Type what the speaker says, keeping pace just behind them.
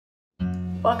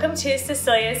Welcome to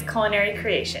Cecilia's Culinary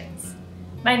Creations.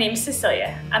 My name is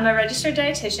Cecelia. I'm a registered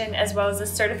dietitian as well as a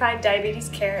certified diabetes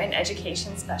care and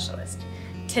education specialist.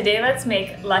 Today let's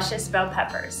make luscious bell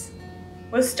peppers.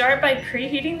 We'll start by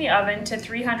preheating the oven to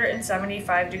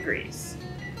 375 degrees.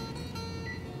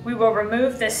 We will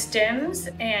remove the stems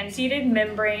and seeded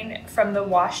membrane from the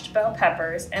washed bell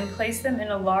peppers and place them in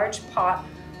a large pot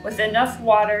with enough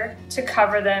water to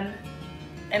cover them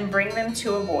and bring them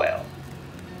to a boil.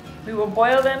 We will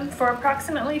boil them for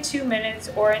approximately 2 minutes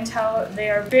or until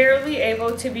they are barely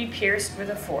able to be pierced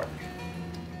with a fork.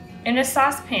 In a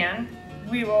saucepan,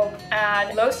 we will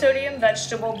add low sodium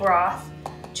vegetable broth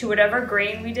to whatever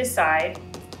grain we decide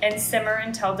and simmer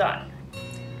until done.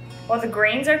 While the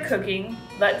grains are cooking,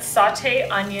 let's saute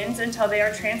onions until they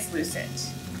are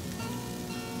translucent.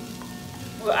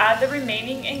 We'll add the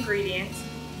remaining ingredients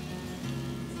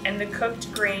and the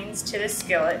cooked grains to the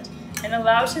skillet and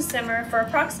allow to simmer for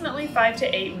approximately 5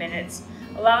 to 8 minutes,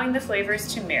 allowing the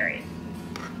flavors to marry.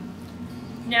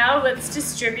 Now let's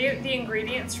distribute the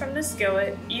ingredients from the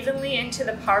skillet evenly into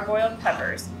the parboiled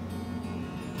peppers.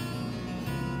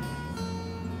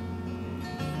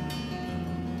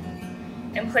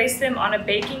 And place them on a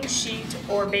baking sheet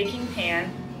or baking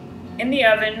pan in the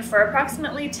oven for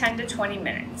approximately 10 to 20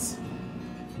 minutes.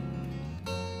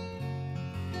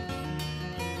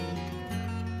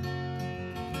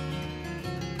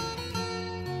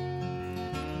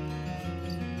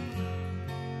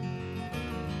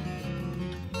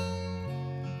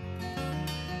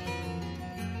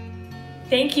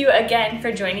 Thank you again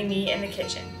for joining me in the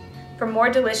kitchen. For more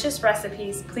delicious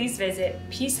recipes, please visit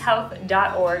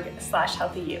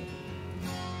peacehealth.org/healthyyou.